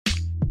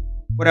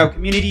What up,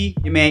 community?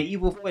 Your man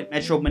EvilFOOT,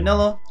 Metro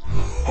Manila.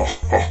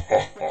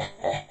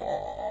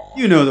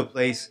 You know the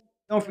place.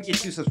 Don't forget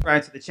to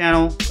subscribe to the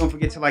channel. Don't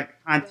forget to like the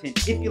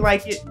content if you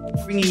like it.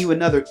 Bringing you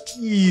another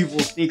evil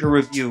sneaker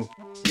review.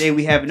 Today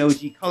we have an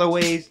OG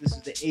colorways. This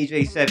is the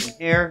AJ7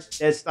 Hare,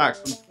 dead stock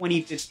from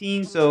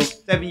 2015, so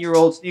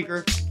 7-year-old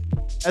sneaker.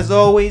 As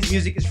always,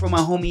 music is from my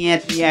homie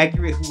Anthony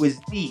Accurate, who is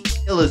the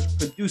illest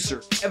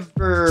producer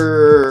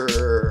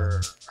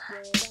ever.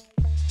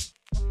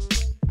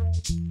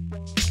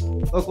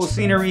 Local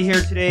scenery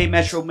here today,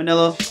 Metro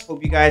Manila.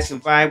 Hope you guys can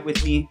vibe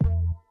with me.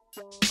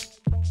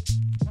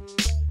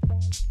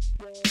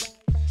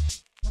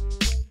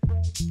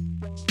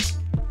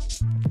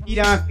 Feet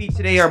on feet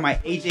today are my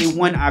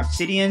AJ1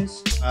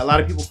 Obsidians. A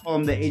lot of people call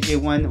them the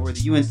AJ1 or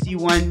the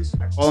UNC ones.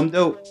 I call them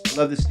dope. I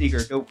love the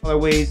sneaker. Dope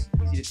colorways,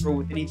 easy to throw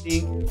with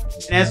anything.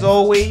 And as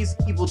always,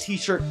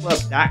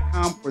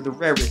 EvilTshirtClub.com for the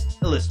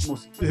rarest, illest,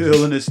 most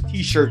villainous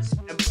t-shirts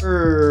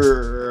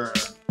ever.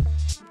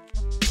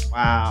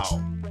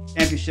 Wow.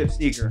 Championship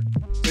sneaker.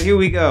 So here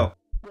we go.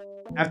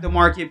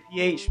 Aftermarket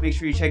PH. Make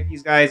sure you check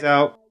these guys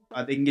out.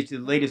 They can get you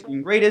the latest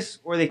and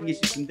greatest, or they can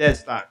get you some dead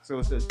stock. So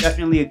it's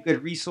definitely a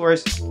good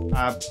resource.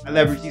 I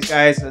leverage these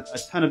guys a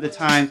ton of the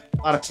time.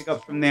 A lot of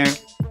pickups from there.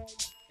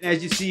 And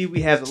as you see,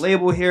 we have the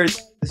label here.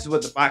 This is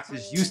what the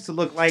boxes used to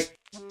look like.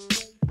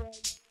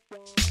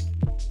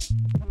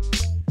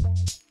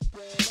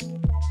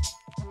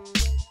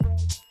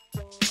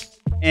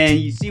 And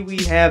you see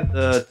we have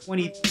the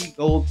 23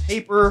 gold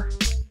paper.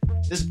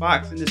 This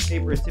box and this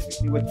paper is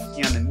typically what you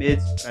see on the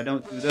mids, but I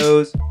don't do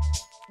those.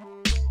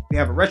 We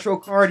have a retro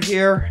card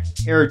here,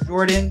 Hare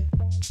Jordan,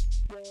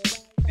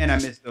 and I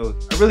missed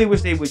those. I really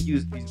wish they would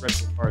use these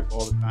retro cards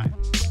all the time.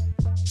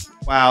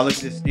 Wow, look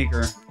at this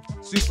sneaker.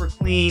 Super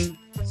clean,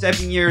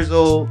 7 years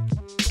old.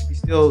 He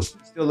still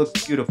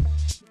looks beautiful.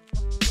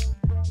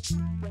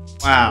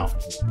 Wow.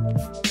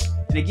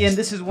 And again,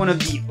 this is one of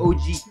the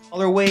OG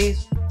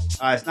colorways.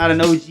 It's not an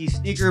OG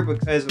sneaker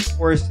because, of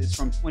course, it's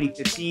from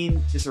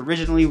 2015. This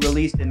originally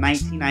released in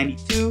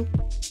 1992.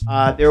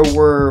 There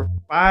were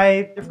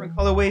 5 different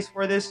colorways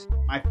for this.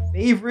 My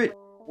favorite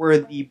were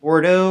the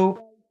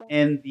Bordeaux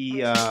and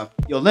the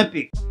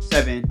Olympic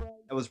 7.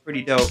 That was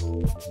pretty dope.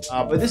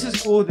 But this is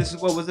cool. This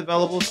is what was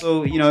available.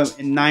 So, you know,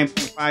 in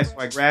 9.5, so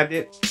I grabbed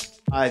it.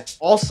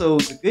 Also,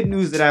 the good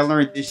news that I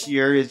learned this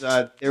year is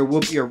there will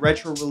be a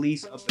retro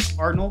release of the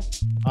Cardinal.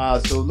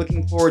 So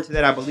looking forward to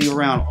that, I believe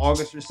around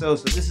August or so.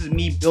 So this is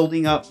me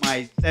building up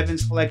my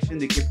 7s collection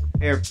to get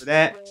prepared for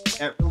that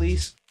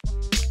release.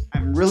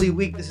 I'm really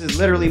weak. This is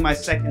literally my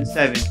second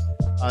 7.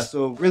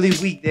 So really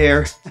weak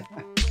there. And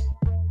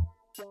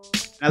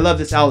I love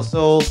this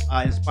outsole,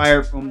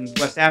 inspired from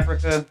West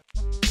Africa.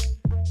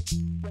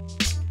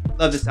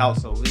 Love this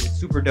outsole. It's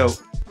super dope.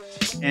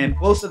 And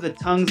both of the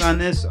tongues on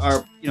this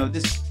are, you know,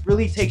 this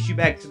really takes you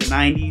back to the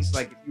 90s.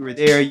 Like if you were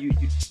there, you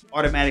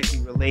automatically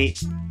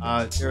relate.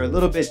 They're a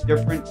little bit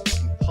different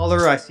in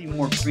color. I see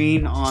more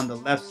green on the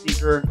left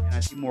sneaker and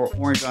I see more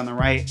orange on the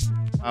right.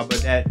 But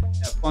that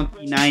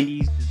funky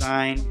 90s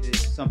design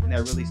is something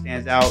that really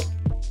stands out.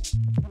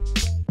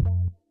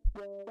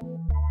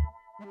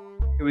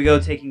 Here we go,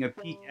 taking a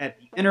peek at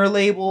the inner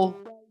label.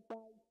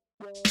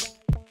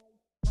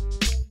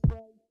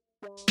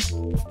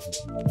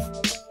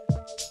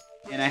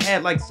 And I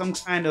had like some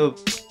kind of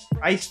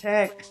price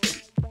tag,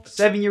 a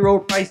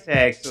 7-year-old price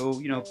tag. So,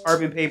 you know,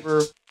 carbon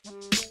paper.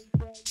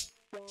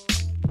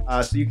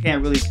 So you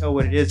can't really tell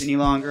what it is any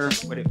longer.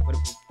 What it was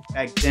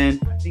back then.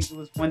 I think it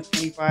was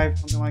 $125,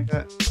 something like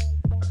that.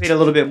 I paid a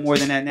little bit more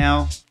than that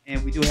now.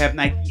 And we do have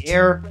Nike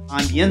Air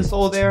on the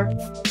insole there.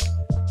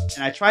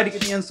 And I tried to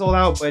get the insole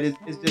out, but it's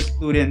just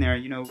glued in there.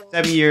 You know,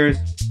 7 years,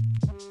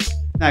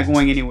 not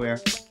going anywhere.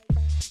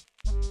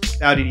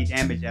 Without any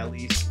damage at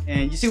least.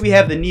 And you see we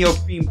have the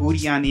neoprene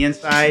booty on the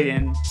inside,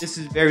 and this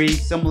is very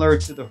similar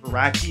to the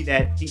Hirachi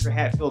that Tinker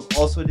Hatfield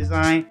also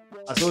designed.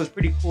 So it was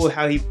pretty cool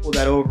how he pulled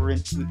that over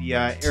into the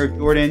Air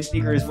Jordan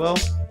sneaker as well.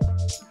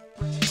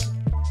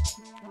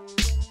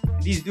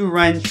 And these do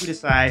run true to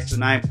size, so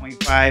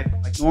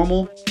 9.5 like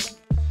normal.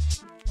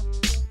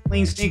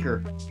 Clean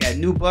sneaker. Got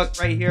new buck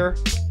right here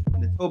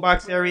in the toe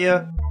box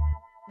area.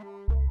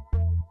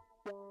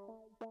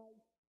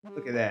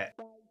 Look at that.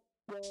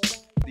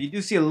 You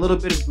do see a little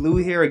bit of glue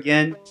here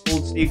again,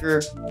 old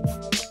sneaker.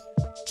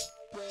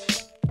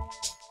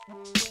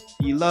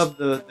 You love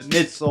the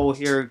midsole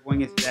here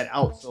going into that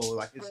outsole.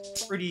 Like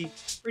it's pretty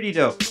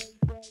dope.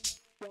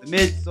 The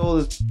midsole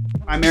is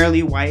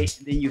primarily white,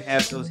 and then you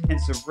have those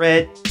hints of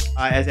red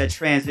as that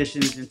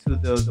transitions into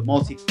the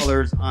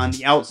multicolors on the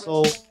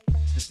outsole.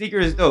 The sneaker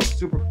is dope,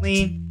 super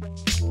clean.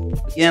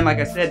 Again, like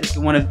I said, this is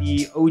one of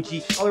the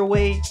OG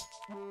colorways.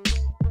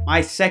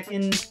 My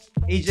second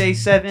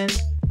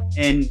AJ7.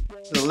 And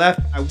to the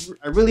left,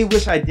 I really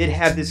wish I did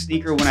have this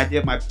sneaker when I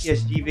did my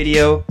PSG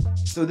video.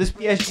 So this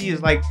PSG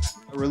is like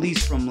a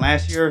release from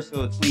last year,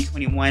 so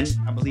 2021,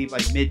 I believe,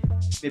 like mid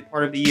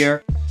part of the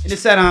year. And it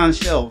sat on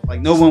shelves.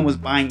 Like, no one was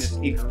buying the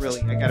sneaker,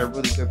 really. I got a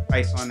really good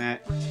price on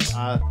that.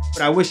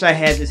 But I wish I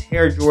had this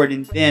Hare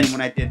Jordan then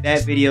when I did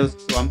that video,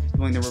 so I'm just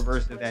doing the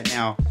reverse of that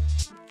now.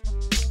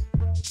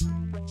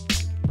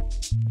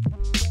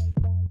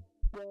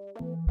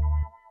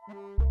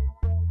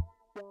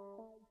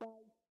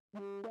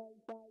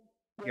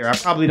 Here, I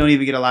probably don't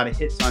even get a lot of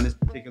hits on this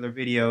particular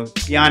video.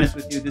 To be honest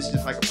with you, this is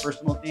just like a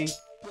personal thing.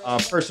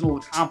 Personal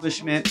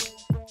accomplishment.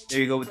 There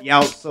you go with the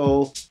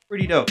outsole.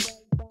 Pretty dope.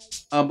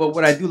 But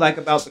what I do like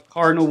about the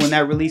Cardinal, when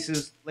that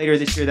releases later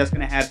this year, that's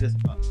going to have this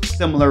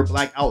similar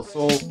black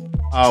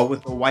outsole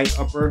with a white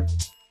upper.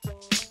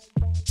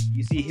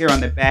 You see here on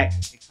the back,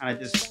 it kind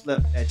of just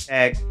flipped that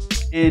tag.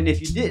 And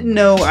if you didn't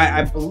know,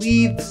 I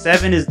believe the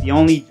 7 is the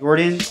only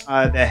Jordan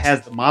that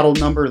has the model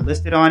number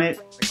listed on it.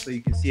 So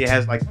you can see it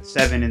has like the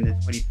 7 and the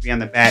 23 on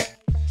the back.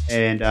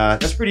 And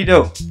that's pretty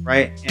dope,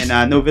 right?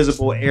 And no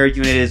visible air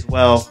unit as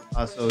well.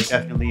 So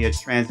definitely a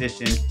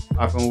transition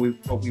from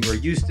what we were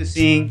used to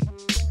seeing.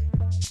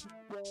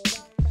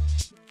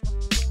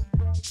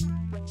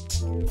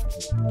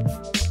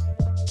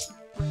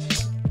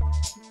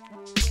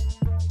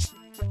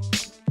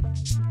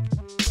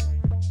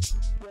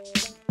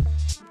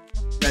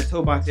 That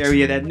toe box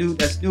area, that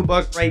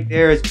nubuck right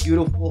there is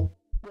beautiful.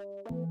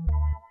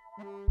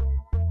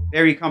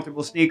 Very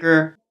comfortable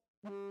sneaker.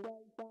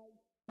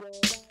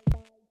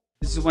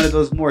 This is one of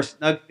those more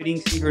snug fitting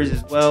sneakers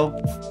as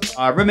well.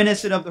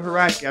 Reminiscent of the Hare.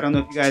 I don't know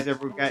if you guys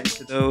ever got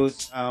into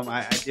those.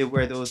 I did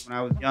wear those when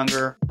I was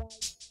younger.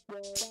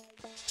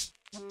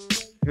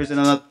 Here's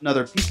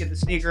another peek at the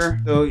sneaker.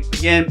 So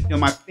again,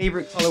 my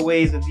favorite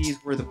colorways of these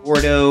were the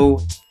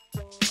Bordeaux.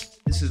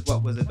 This is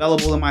what was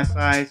available in my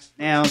size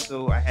now,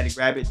 so I had to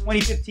grab it.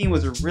 2015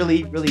 was a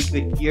really, really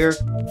good year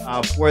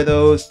for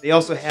those. They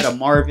also had a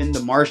Marvin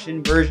the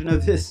Martian version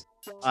of this,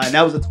 and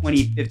that was a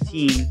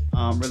 2015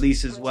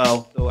 release as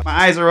well. So my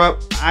eyes are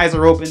up, my eyes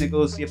are open to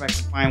go see if I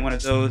can find one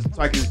of those,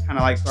 so I can kind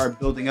of like start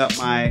building up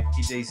my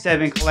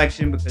AJ7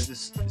 collection, because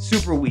it's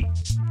super weak.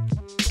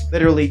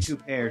 Literally 2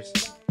 pairs.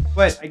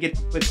 But I get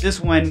to put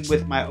this one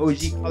with my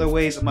OG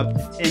colorways. I'm up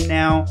to 10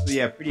 now, so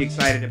yeah, pretty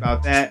excited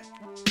about that.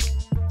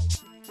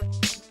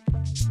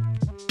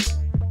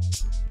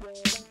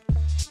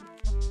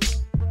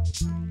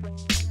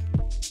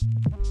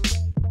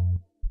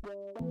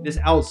 This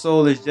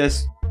outsole is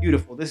just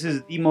beautiful. This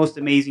is the most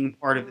amazing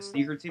part of the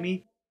sneaker to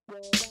me.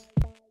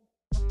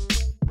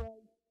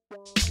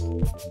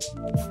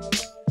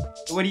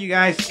 So what do you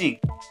guys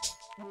think?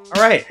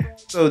 All right,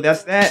 so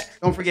that's that.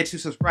 Don't forget to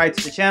subscribe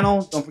to the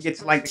channel. Don't forget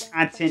to like the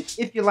content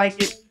if you like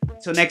it.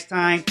 Until next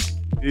time,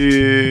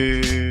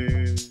 peace.